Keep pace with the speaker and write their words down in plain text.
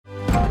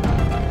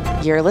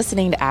You're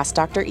listening to Ask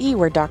Dr. E,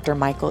 where Dr.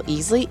 Michael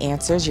Easley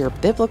answers your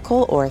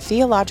biblical or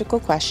theological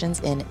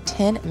questions in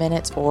 10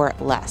 minutes or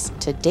less.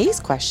 Today's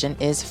question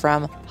is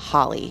from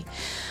Holly.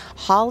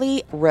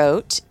 Holly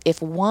wrote,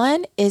 if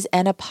one is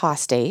an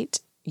apostate,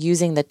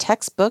 using the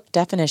textbook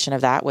definition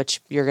of that, which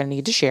you're going to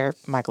need to share,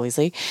 Michael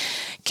Easley,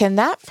 can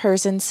that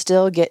person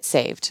still get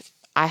saved?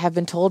 I have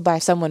been told by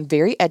someone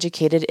very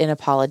educated in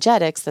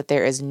apologetics that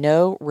there is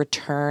no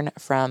return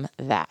from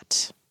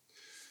that.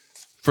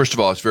 First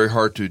of all, it's very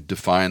hard to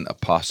define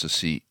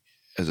apostasy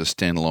as a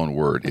standalone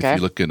word. Okay. If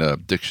you look in a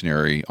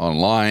dictionary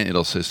online,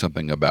 it'll say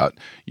something about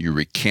you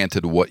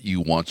recanted what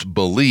you once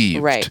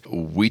believed. Right.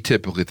 We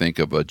typically think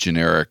of a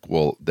generic,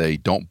 well, they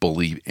don't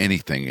believe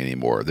anything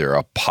anymore. They're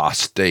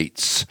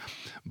apostates.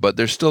 But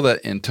there's still that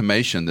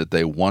intimation that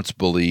they once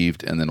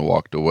believed and then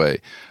walked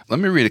away. Let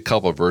me read a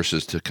couple of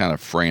verses to kind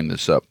of frame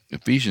this up.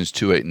 Ephesians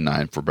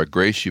 2:8-9, for by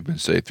grace you've been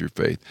saved through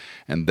faith,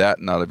 and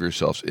that not of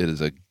yourselves. It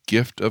is a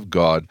gift of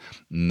God,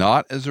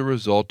 not as a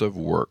result of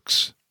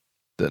works,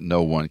 that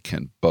no one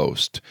can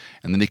boast.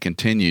 And then he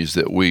continues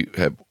that we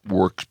have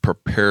works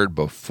prepared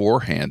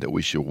beforehand that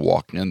we should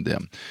walk in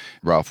them.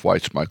 Ralph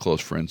White's, my close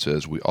friend,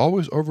 says, we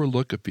always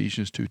overlook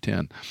Ephesians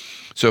 2:10.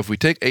 So if we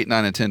take 8,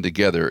 9, and 10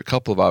 together, a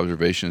couple of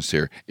observations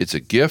here. It's a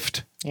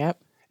gift.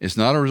 Yep. It's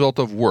not a result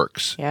of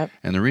works. Yep.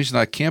 And the reason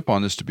I camp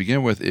on this to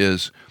begin with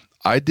is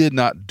I did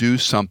not do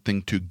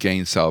something to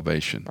gain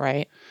salvation.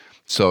 Right.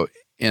 So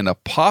in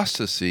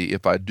apostasy,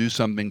 if I do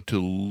something to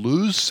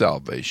lose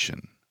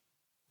salvation,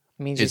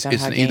 Means it's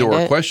an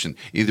either-or question.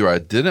 Either I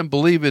didn't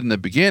believe it in the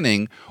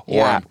beginning,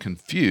 or I'm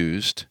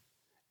confused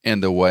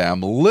in the way I'm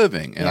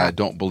living, and I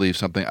don't believe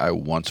something I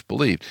once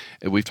believed.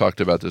 And we've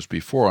talked about this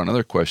before on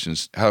other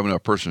questions. How do we know a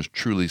person is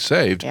truly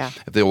saved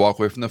if they walk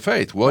away from the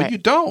faith? Well, you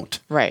don't.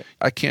 Right.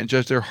 I can't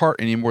judge their heart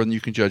any more than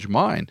you can judge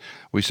mine.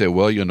 We say,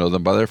 well, you'll know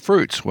them by their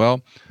fruits.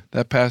 Well,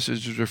 that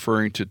passage is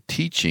referring to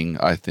teaching,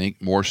 I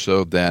think, more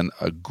so than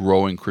a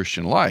growing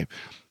Christian life.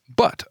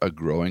 But a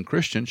growing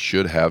Christian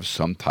should have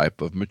some type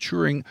of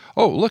maturing.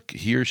 Oh, look,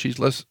 he or she's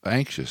less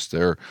anxious.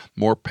 They're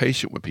more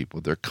patient with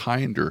people. They're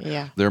kinder.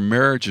 Yeah. Their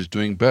marriage is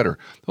doing better.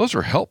 Those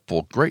are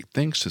helpful, great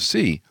things to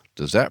see.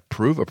 Does that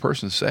prove a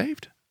person's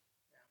saved?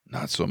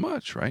 Not so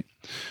much, right?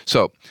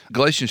 So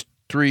Galatians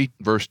 3,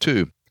 verse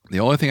 2, the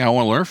only thing I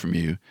want to learn from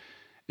you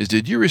is,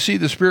 did you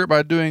receive the Spirit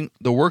by doing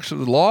the works of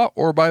the law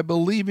or by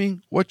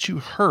believing what you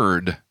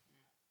heard?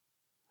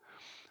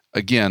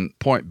 Again,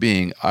 point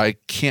being, I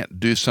can't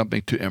do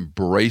something to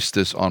embrace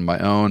this on my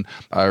own.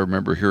 I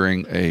remember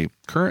hearing a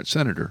current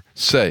senator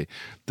say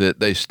that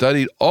they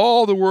studied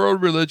all the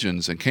world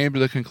religions and came to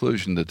the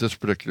conclusion that this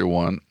particular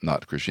one,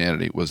 not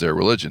Christianity, was their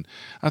religion.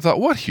 I thought,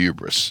 what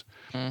hubris.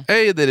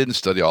 A, they didn't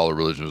study all the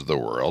religions of the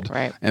world.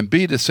 Right. And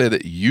B, to say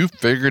that you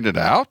figured it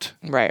out.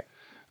 Right.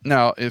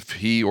 Now, if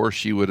he or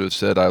she would have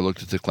said, I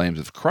looked at the claims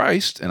of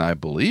Christ and I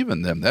believe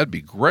in them, that'd be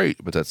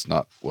great, but that's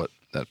not what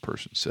that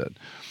person said.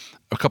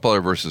 A couple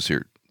other verses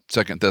here.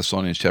 2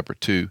 Thessalonians chapter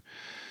 2,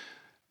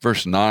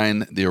 verse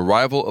 9, the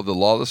arrival of the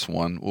lawless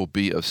one will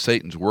be of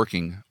Satan's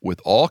working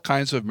with all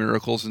kinds of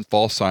miracles and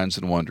false signs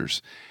and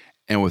wonders,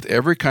 and with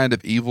every kind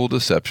of evil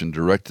deception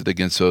directed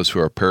against those who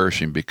are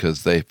perishing,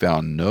 because they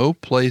found no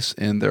place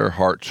in their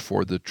hearts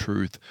for the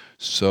truth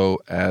so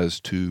as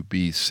to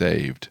be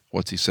saved.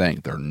 What's he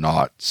saying? They're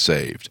not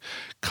saved.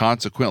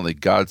 Consequently,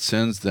 God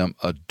sends them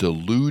a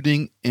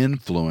deluding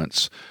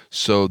influence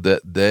so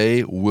that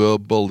they will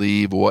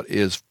believe what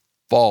is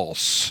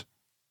false.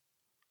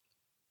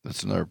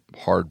 That's another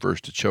hard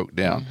verse to choke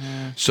down.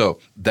 Mm-hmm. So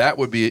that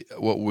would be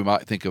what we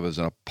might think of as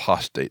an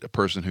apostate, a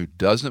person who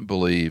doesn't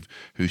believe,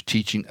 who's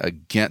teaching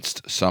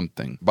against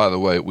something. By the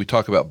way, we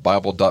talk about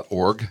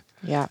Bible.org.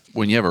 Yeah.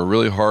 When you have a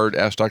really hard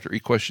Ask Dr. E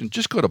question,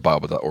 just go to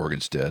Bible.org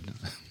instead.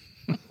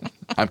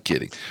 I'm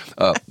kidding.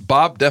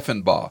 Bob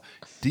Deffinbaugh,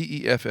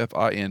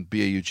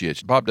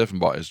 Deffinbaugh. Bob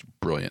Deffinbaugh is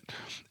brilliant.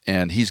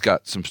 And he's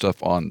got some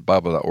stuff on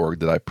Bible.org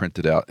that I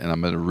printed out, and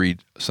I'm going to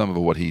read some of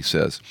what he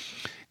says.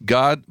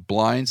 God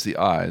blinds the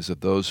eyes of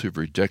those who've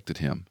rejected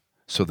him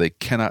so they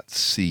cannot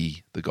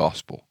see the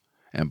gospel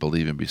and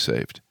believe and be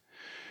saved.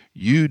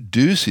 You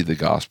do see the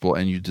gospel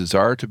and you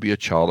desire to be a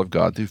child of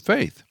God through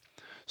faith.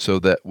 So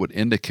that would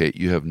indicate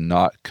you have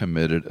not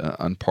committed an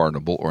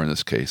unpardonable, or in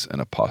this case, an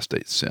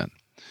apostate sin.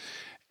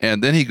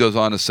 And then he goes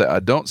on to say, I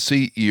don't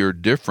see you're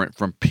different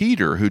from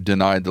Peter, who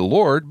denied the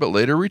Lord but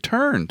later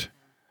returned.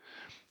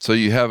 So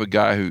you have a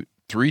guy who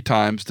 3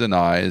 times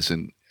denies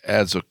and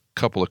adds a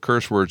couple of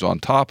curse words on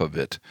top of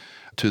it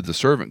to the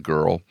servant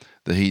girl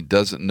that he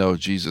doesn't know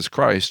Jesus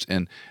Christ.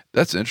 And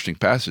that's an interesting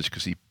passage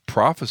because he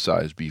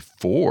prophesies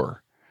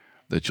before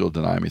that you'll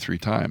deny me 3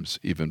 times,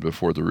 even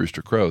before the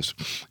rooster crows.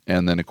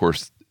 And then, of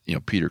course,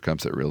 Peter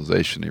comes to that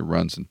realization. He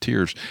runs in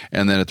tears.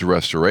 And then at the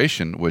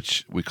restoration,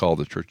 which we call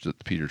the church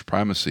at Peter's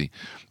primacy,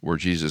 where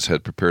Jesus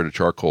had prepared a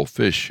charcoal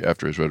fish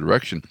after his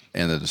resurrection,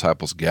 and the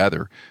disciples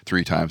gather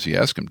 3 times. He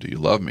asked him, do you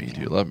love me?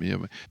 Do you love me?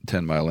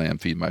 Tend my lamb,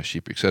 feed my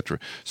sheep, etc.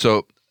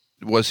 So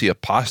was he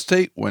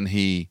apostate when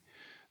he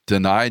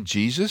denied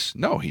Jesus?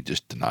 No, he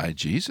just denied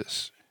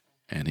Jesus,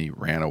 and he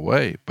ran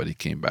away, but he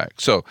came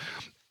back. So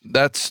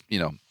that's,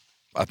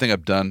 I think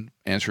I'm done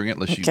answering it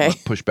unless you Okay. want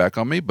to push back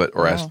on me,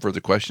 or ask No. further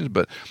questions.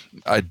 But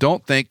I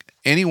don't think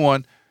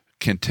anyone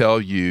can tell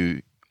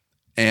you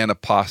an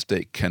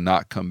apostate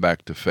cannot come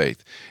back to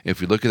faith.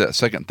 If you look at that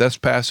 2 Thess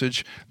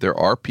passage, there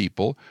are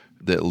people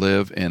that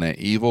live in an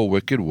evil,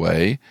 wicked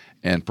way,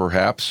 and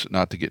perhaps,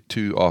 not to get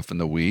too off in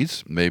the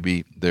weeds,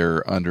 maybe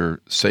they're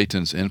under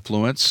Satan's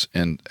influence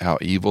and how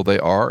evil they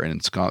are and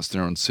ensconced in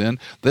their own sin.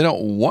 They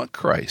don't want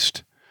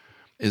Christ.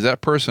 Is that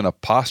person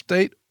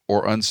apostate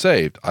or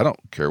unsaved? I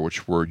don't care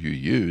which word you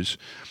use.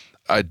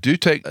 I do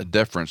take a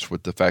deference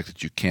with the fact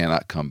that you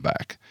cannot come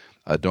back.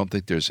 I don't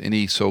think there's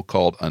any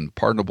so-called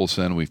unpardonable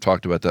sin. We've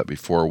talked about that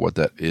before, what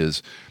that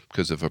is,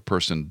 because if a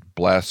person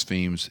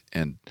blasphemes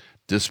and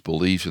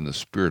disbelieves in the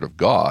Spirit of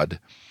God,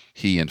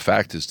 he in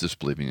fact is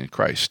disbelieving in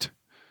Christ.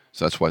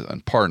 So that's why it's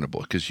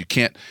unpardonable, because you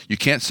can't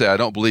say, I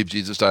don't believe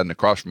Jesus died on the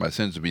cross for my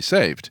sins to be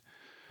saved.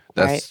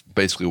 That's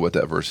basically what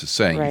that verse is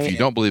saying. Right. If you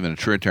don't believe in a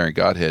Trinitarian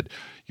Godhead,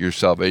 your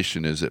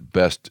salvation is at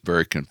best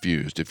very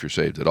confused if you're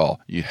saved at all.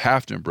 You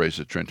have to embrace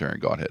the Trinitarian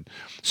Godhead.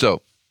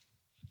 So,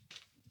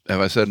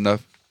 have I said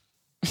enough?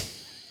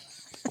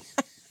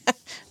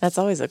 That's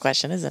always a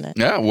question, isn't it?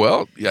 Yeah,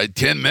 well,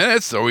 10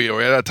 minutes. Are we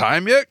out of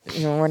time yet?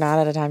 We're not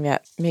out of time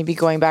yet. Maybe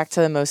going back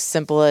to the most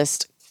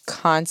simplest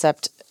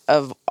concept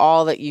of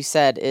all that you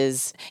said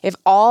is, if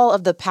all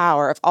of the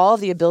power, if all of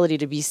the ability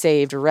to be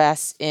saved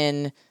rests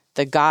in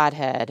the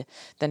Godhead,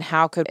 then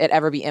how could it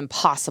ever be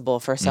impossible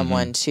for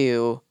someone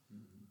to,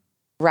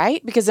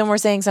 right? Because then we're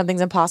saying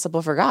something's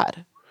impossible for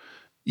God.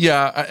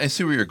 Yeah, I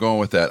see where you're going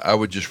with that. I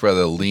would just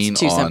rather lean It's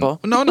too on. simple.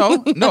 No,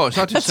 it's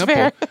not too simple.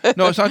 fair.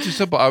 No, it's not too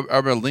simple. I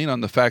would lean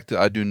on the fact that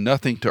I do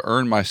nothing to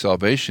earn my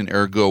salvation.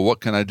 Ergo, what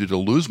can I do to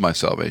lose my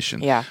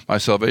salvation? Yeah. My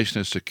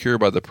salvation is secured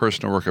by the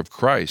personal work of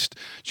Christ.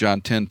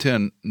 John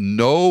 10:10.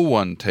 No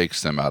one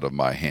takes them out of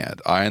my hand.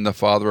 I and the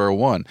Father are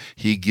one.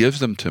 He gives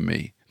them to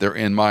me. They're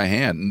in my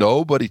hand.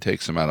 Nobody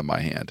takes them out of my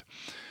hand.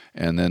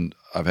 And then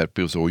I've had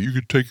people say, well, you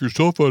could take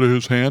yourself out of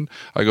his hand.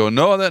 I go,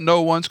 no, that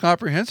no one's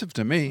comprehensive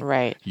to me.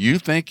 Right. You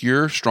think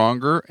you're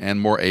stronger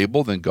and more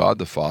able than God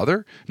the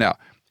Father? Now,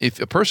 if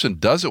a person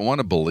doesn't want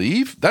to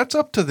believe, that's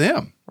up to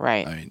them.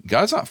 Right. I mean,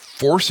 God's not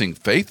forcing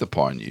faith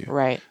upon you.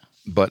 Right.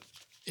 But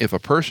if a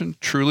person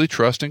truly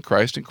trusts in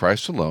Christ and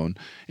Christ alone,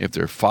 if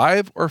they're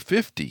 5 or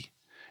 50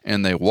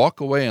 and they walk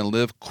away and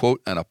live,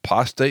 quote, an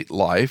apostate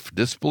life,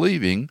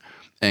 disbelieving,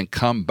 and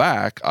come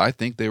back, I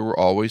think they were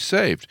always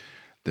saved.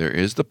 There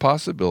is the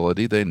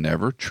possibility they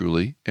never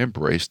truly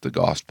embraced the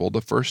gospel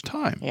the first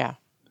time. Yeah.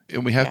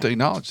 And we have to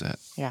acknowledge that.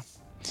 Yeah.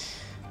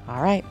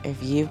 All right.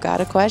 If you've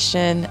got a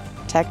question,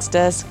 text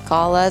us,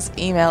 call us,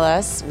 email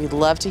us. We'd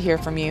love to hear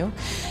from you.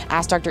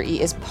 Ask Dr.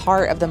 E is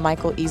part of the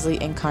Michael Easley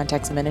in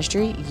Context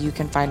Ministry. You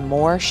can find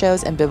more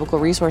shows and biblical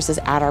resources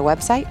at our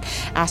website.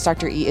 Ask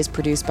Dr. E is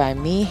produced by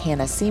me,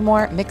 Hannah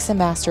Seymour, mixed and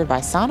mastered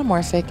by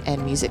Sonomorphic,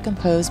 and music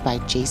composed by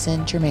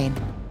Jason Germain.